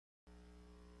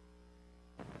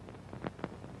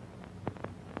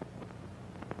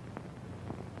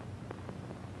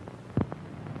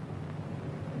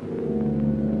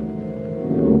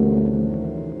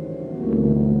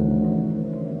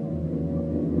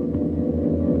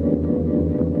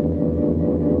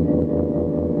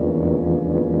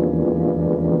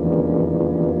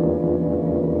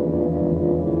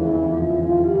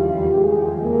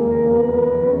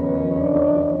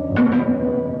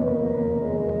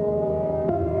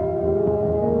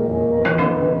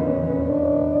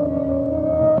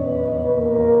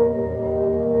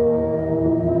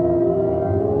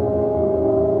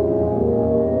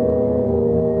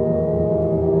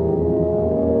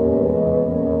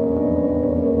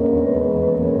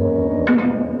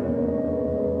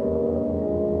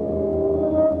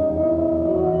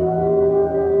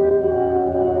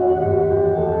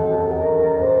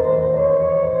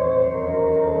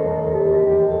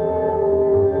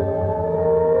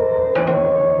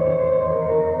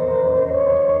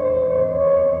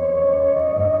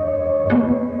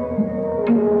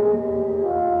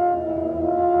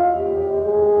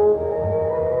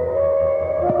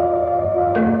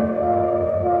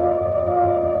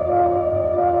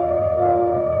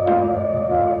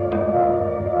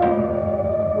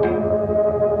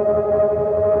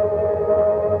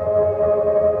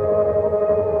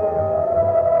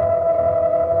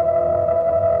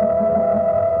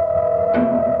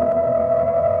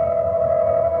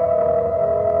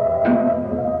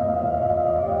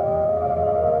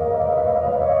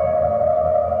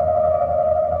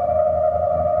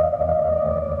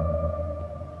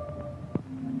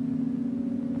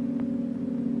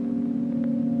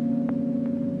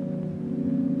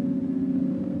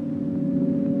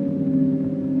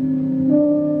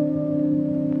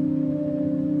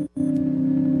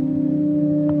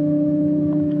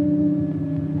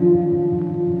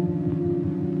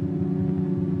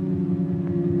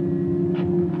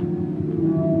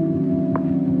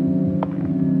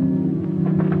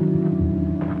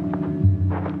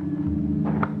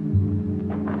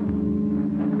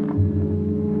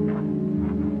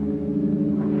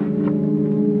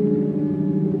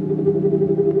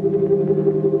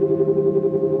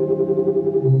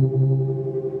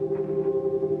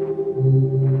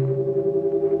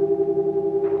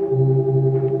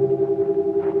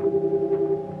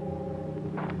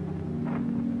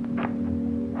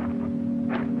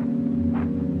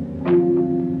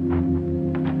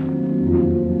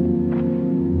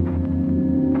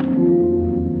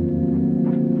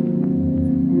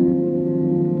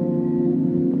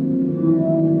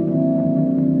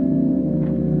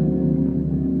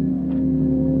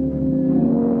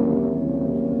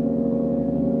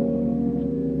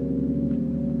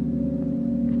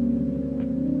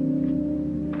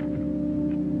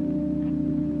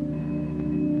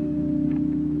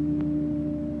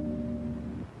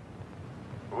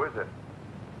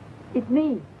It's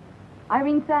me,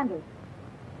 Irene Sanders.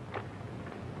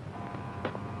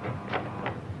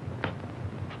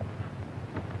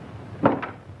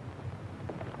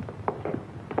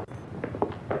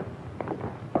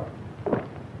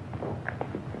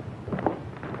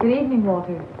 Good evening,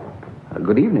 Walter.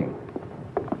 Good evening.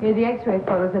 Here are the X-ray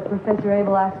photos that Professor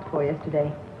Abel asked for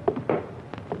yesterday.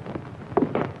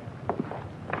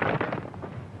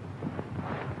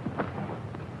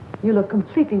 You look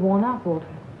completely worn out, Walter.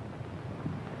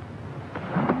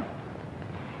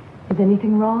 Is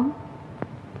anything wrong?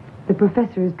 The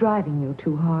professor is driving you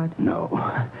too hard. No.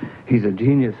 He's a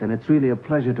genius, and it's really a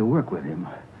pleasure to work with him.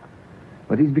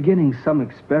 But he's beginning some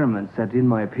experiments that, in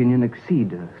my opinion,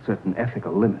 exceed certain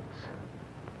ethical limits.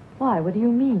 Why? What do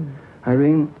you mean?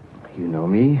 Irene, you know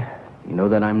me. You know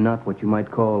that I'm not what you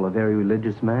might call a very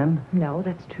religious man. No,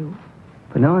 that's true.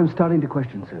 But now I'm starting to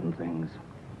question certain things.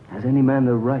 Has any man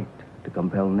the right to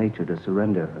compel nature to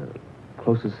surrender her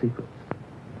closest secrets?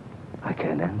 I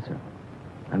can't answer.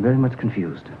 I'm very much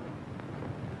confused.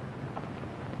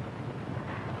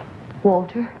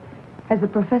 Walter, has the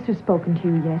professor spoken to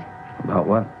you yet? About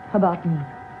what? About me.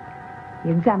 He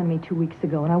examined me 2 weeks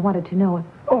ago, and I wanted to know if...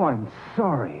 Oh, I'm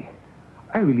sorry.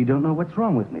 I really don't know what's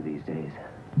wrong with me these days.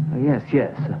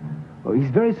 Yes. Well, he's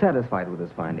very satisfied with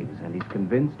his findings, and he's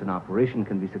convinced an operation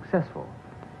can be successful.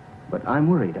 But I'm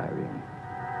worried, Irene.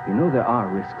 You know there are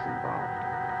risks involved.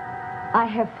 I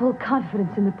have full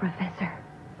confidence in the professor.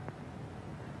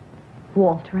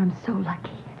 Walter, I'm so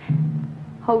lucky.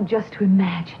 Oh, just to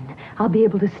imagine, I'll be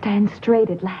able to stand straight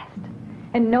at last,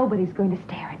 and nobody's going to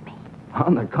stare at me.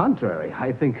 On the contrary,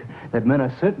 I think that men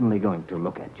are certainly going to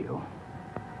look at you.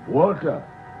 Walter,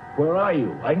 where are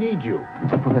you? I need you.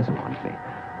 The professor wants me.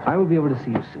 I will be able to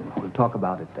see you soon. We'll talk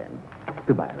about it then.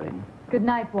 Goodbye, Irene. Good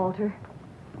night, Walter.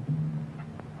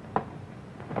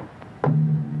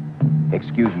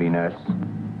 Excuse me, nurse.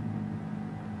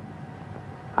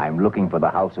 I'm looking for the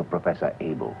house of Professor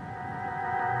Abel.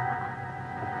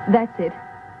 That's it.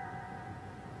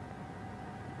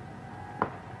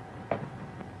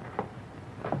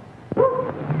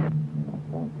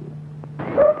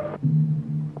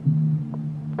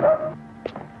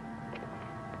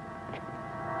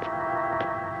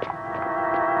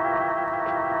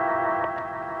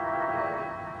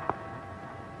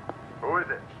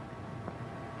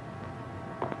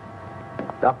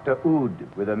 Dr.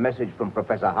 Ood with a message from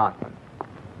Professor Hartman.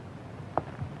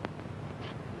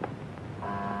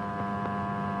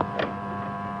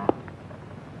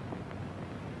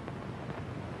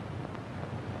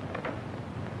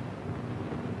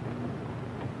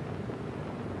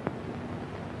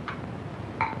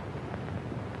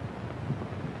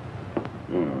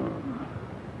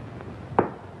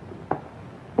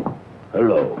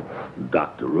 Hello,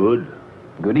 Dr. Ood.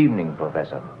 Good evening,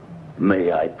 Professor.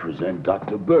 May I present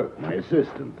Dr. Burke, my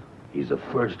assistant? He's a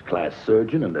first-class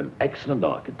surgeon and an excellent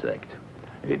architect.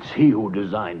 It's he who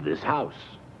designed this house.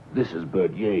 This is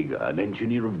Bert Yeager, an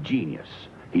engineer of genius.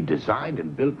 He designed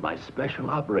and built my special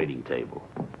operating table.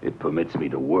 It permits me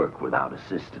to work without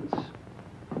assistance.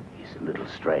 He's a little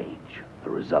strange, the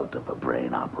result of a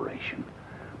brain operation.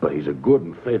 But he's a good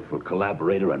and faithful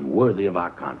collaborator and worthy of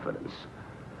our confidence.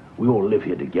 We all live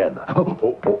here together.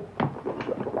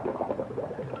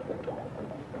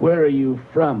 Where are you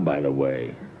from, by the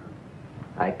way?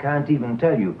 I can't even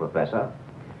tell you, Professor.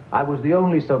 I was the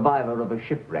only survivor of a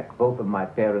shipwreck. Both of my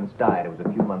parents died. I was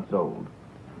a few months old.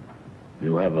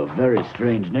 You have a very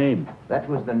strange name. That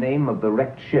was the name of the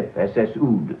wrecked ship, SS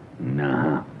Ood.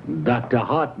 Nah. Dr.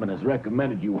 Hartman has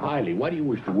recommended you highly. Why do you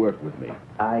wish to work with me?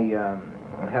 I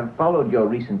have followed your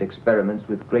recent experiments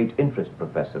with great interest,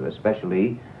 Professor,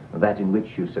 especially that in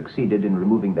which you succeeded in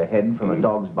removing the head from a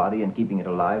dog's body and keeping it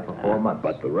alive for 4 months.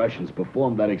 But the Russians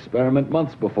performed that experiment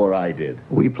months before I did.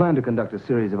 We plan to conduct a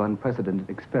series of unprecedented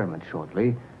experiments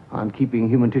shortly on keeping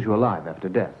human tissue alive after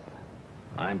death.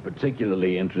 I'm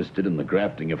particularly interested in the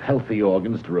grafting of healthy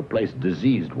organs to replace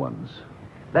diseased ones.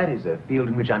 That is a field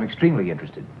in which I'm extremely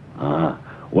interested. Ah,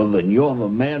 well then you're the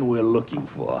man we're looking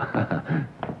for.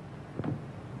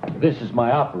 This is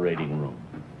my operating room.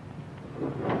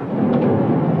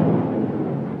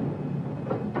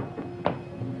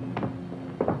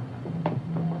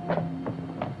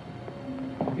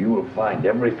 You will find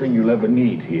everything you'll ever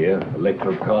need here.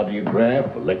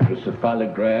 Electrocardiograph,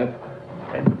 electrocephalograph,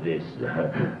 and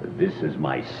this is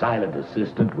my silent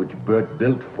assistant which Bert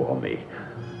built for me.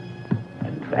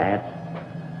 And that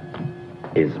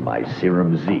is my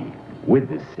Serum Z. With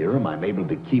this serum, I'm able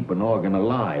to keep an organ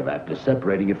alive after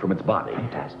separating it from its body.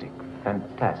 Fantastic.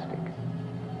 Fantastic.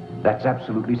 That's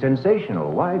absolutely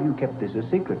sensational. Why have you kept this a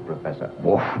secret, Professor?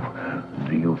 Oh,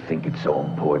 do you think it's so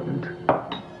important?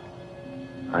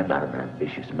 I'm not an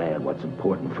ambitious man. What's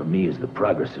important for me is the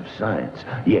progress of science.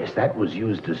 Yes, that was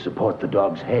used to support the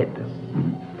dog's head.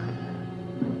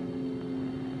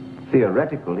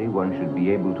 Theoretically, one should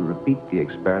be able to repeat the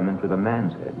experiment with a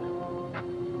man's head.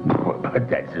 But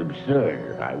that's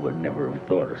absurd. I would never have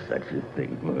thought of such a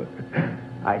thing.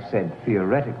 I said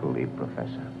theoretically,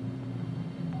 Professor.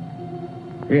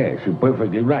 Yes, you're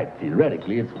perfectly right.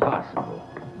 Theoretically, it's possible.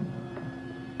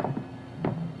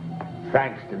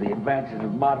 Thanks to the advances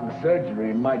of modern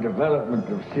surgery and my development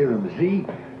of serum Z,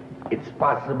 it's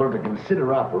possible to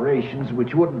consider operations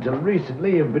which would until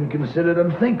recently have been considered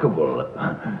unthinkable.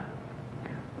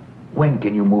 When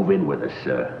can you move in with us,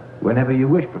 sir? Whenever you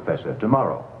wish, Professor.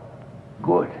 Tomorrow.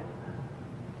 Good.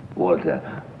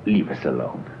 Walter, leave us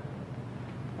alone.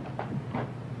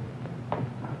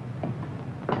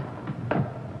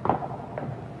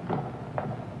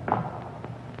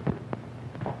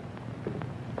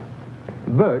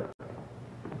 Bert.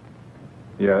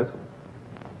 Yes?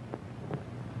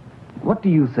 What do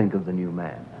you think of the new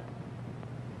man?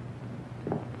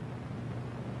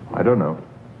 I don't know.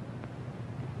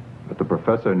 But the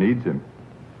professor needs him.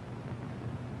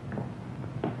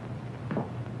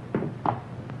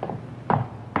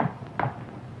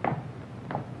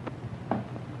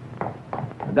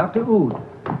 Dr. Oud.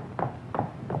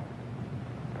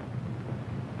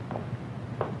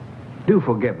 Do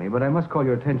forgive me, but I must call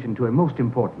your attention to a most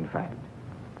important fact.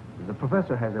 The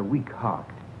professor has a weak heart.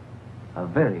 A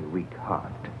very weak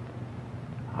heart.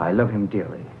 I love him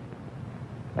dearly.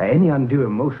 Any undue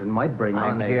emotion might bring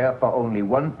on I'm here for only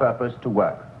one purpose, to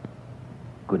work.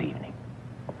 Good evening.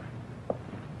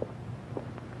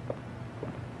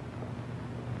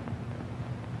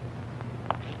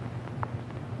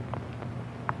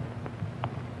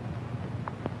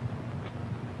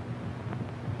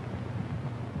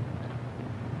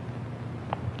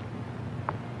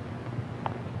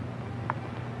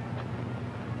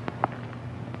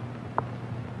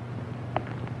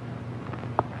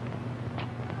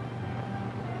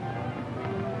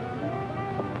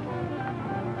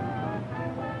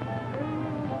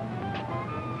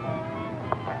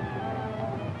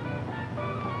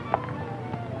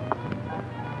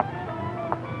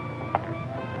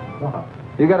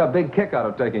 You got a big kick out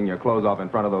of taking your clothes off in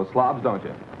front of those slobs, don't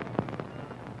you?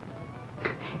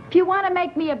 If you want to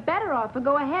make me a better offer,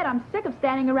 go ahead. I'm sick of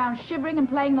standing around shivering and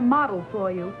playing the model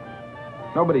for you.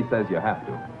 Nobody says you have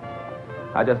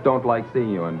to. I just don't like seeing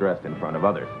you undressed in front of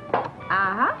others.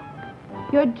 Uh-huh.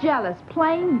 You're jealous,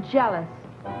 plain jealous.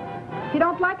 If you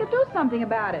don't like it, do something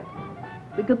about it.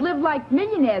 We could live like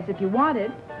millionaires if you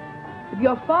wanted. If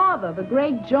your father, the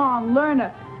great John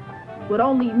Lerner, would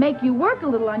only make you work a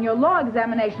little on your law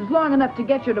examinations long enough to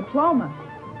get your diploma.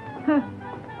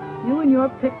 You and your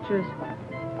pictures.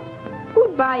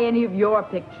 Who'd buy any of your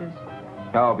pictures?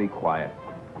 Oh, be quiet.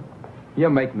 You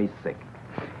make me sick.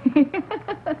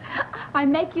 I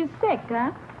make you sick,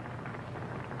 huh?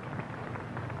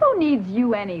 Who needs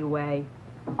you anyway?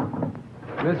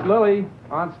 Miss Lily,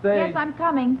 on stage. Yes, I'm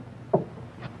coming.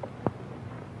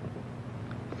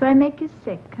 So I make you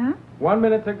sick, huh? 1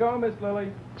 minute to go, Miss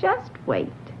Lily. Just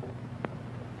wait.